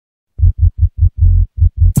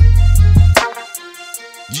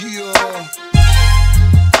Yeah,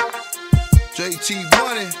 JT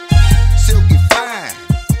Money, Sylk-E Fyne.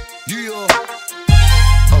 Yeah,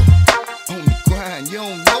 on the grind, you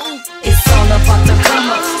don't know. It's all about the come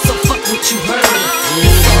up, so fuck what you heard.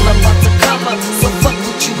 It's all about the come up, so fuck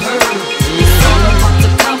what you heard. It's all about the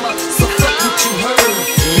come up, so fuck what you heard.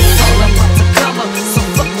 It's all about the come up, so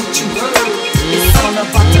fuck what you heard. It's all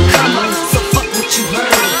about the come up, so fuck what you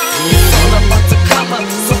heard. It's all about the come up,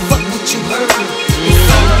 so fuck what you heard.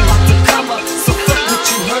 It's all about the come up, so fuck what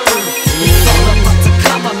you heard. It's all about the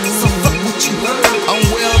come up, so fuck what you heard. I'm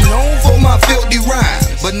well known for my filthy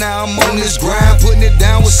rhymes, but now I'm on this grind, putting it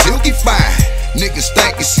down with Sylk-E Fyne. Niggas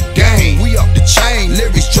think it's a game, we up the chain,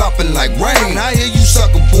 lyrics dropping like rain. I hear you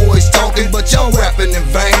sucker boys talking, but y'all rapping in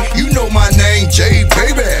vain. You know my name, J,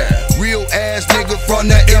 baby. Real ass nigga from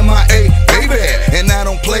the MIA, baby. And I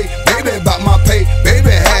don't play, baby, about my pay,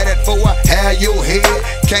 baby. Had it for I had your head,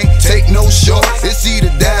 can't take no short. It's either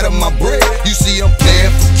that or my bread. You see I'm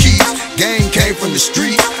playing for keeps, game came from the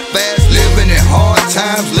streets. Fast living and hard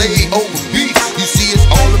times laid over beats. You see it's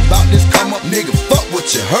all about this come up, nigga, fuck what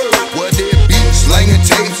you heard. Whether it be slanging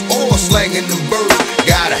tapes or slanging them birds.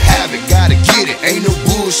 Gotta have it, gotta get it, ain't no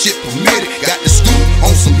bullshit permitted. Got the scoop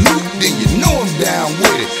on some loot, then you know I'm down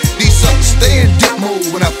with it. These suckers stay in dip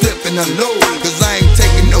mode when I flip and unload, cause I ain't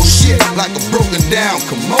taking no shit like a broken down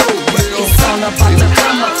commode. It's all about the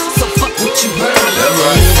come up, so fuck what you heard.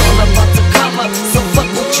 It's all about the come up, so fuck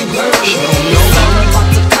what you heard. It's all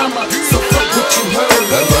about the come up, so fuck what you heard.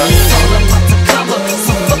 It's all about the come up, so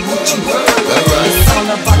fuck what you heard. It's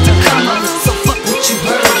all about the come up, so fuck what you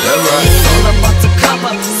heard. It's all about the come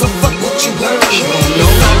up, so fuck what you heard. It's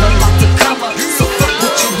all about the come up, so fuck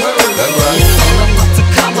what you heard. It's all about the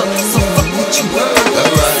come up, so fuck what you heard.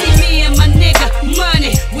 See me and my nigga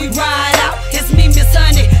Money, we ride out. It's me, Miss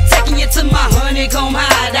Honey, taking you to my honeycomb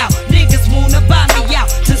hideout. Niggas wanna buy me out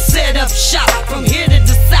to set up shop from here to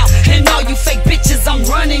the south. And all you fake bitches, I'm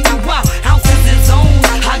running you out. Houses is on,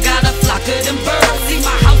 I got a flock of them birds. See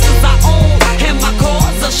my houses I own, and my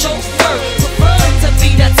car's a chauffeur. Prefer to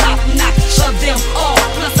be the top notch of them all.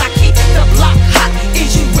 Plus I keep the block hot.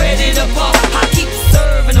 Is you ready to ball? I keep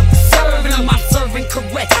serving them, I'm serving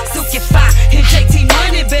correct. Sylk-E Fyne and JT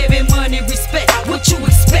Money, baby, money respect. What you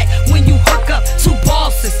expect when you hook up two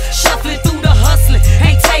bosses? Shuffling through the hustling,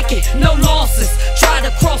 ain't taking no losses. Try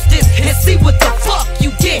to cross this and see what the fuck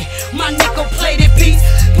you get. My nickel plated piece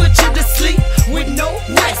put you to sleep with no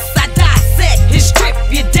rest. I dissect and strip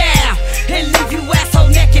you down and leave you asshole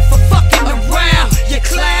naked for fucking around. You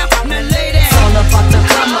clown, now lay down. It's all about the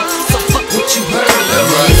come up, so fuck what you heard.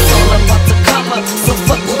 It's all about the come up, so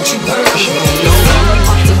fuck what you heard. It's all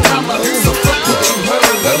about the come up, so fuck what you heard.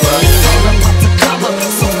 It's all about the come up,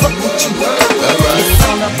 so fuck what you heard. It's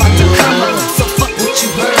all about the come up, so fuck what you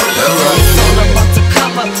heard. It's all about the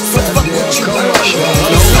come up, so fuck what you heard.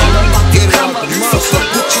 It's all about the come up, so fuck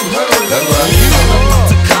what you heard. It's all about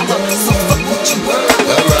the come up, so fuck what you heard.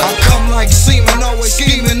 I come like semen, always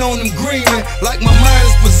scheming on them greening. Like my mind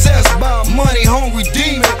is possessed by a money hungry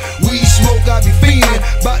demon. Weed smoke, I be fiending.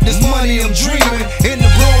 About this money I'm dreaming. In the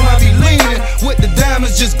room I be leaning, with the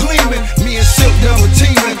diamonds just gleaming. Me and Sylk done with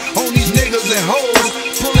teaming on these niggas and hoes.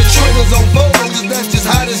 Pulling triggers on foes, cause that's just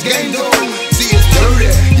how this game goes. See it's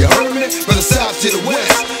dirty, you heard me? From the south to the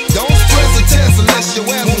west. Don't stress a test unless your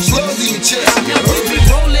ass won't slugs in your chest. You Now we heard be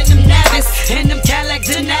me? rolling them Navis and them Cadillac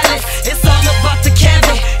Denali. It's all about the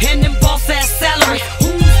cabbie and them boss ass salary.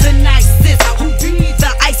 Who's the nicest? Who be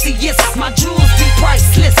the iciest? My jewels be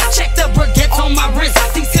priceless. Check the baguettes on my wrist.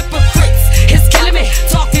 These hypocrites, it's killing me.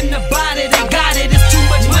 Talking about it, they got it. It's too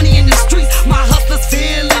much money in the streets. My hustlers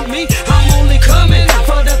feeling me. I'm only coming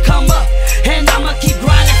for the come up, and I'ma keep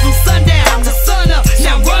grinding from sundown to sun up.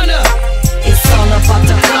 Now run up. It's all about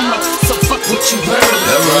the come up, so fuck what you heard.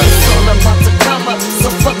 It's all about the come up, so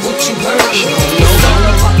fuck what you heard. It's all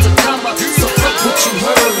about the come up, so fuck what you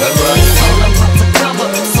heard. It's all about the come up,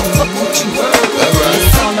 so fuck what you heard.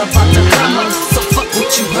 It's all about the come up, so fuck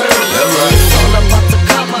what you heard. It's all about the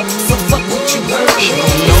come up, so fuck what you heard.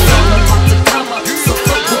 It's all about the come up, so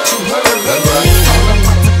fuck what you heard. It's all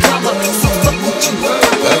about the come up, so fuck what you heard.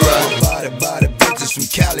 Body bitches from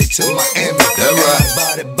Cali to Miami.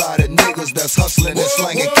 Body niggas that's hustling and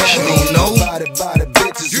slanging candy. Body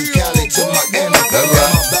bitches from Cali to Miami.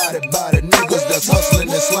 Body niggas that's hustling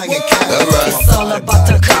and slanging candy. It's all about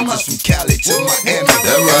the come up. From Cali to Miami.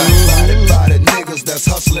 Body niggas that's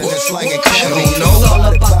hustling and slanging candy. It's all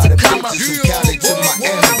about the come up. Bitches from Cali to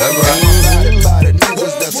Miami. Body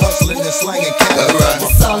niggas that's hustling and slanging candy.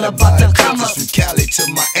 It's all about the come up. From Cali to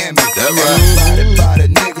Miami. Body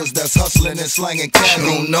niggas that's hustling and slanging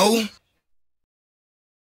candy.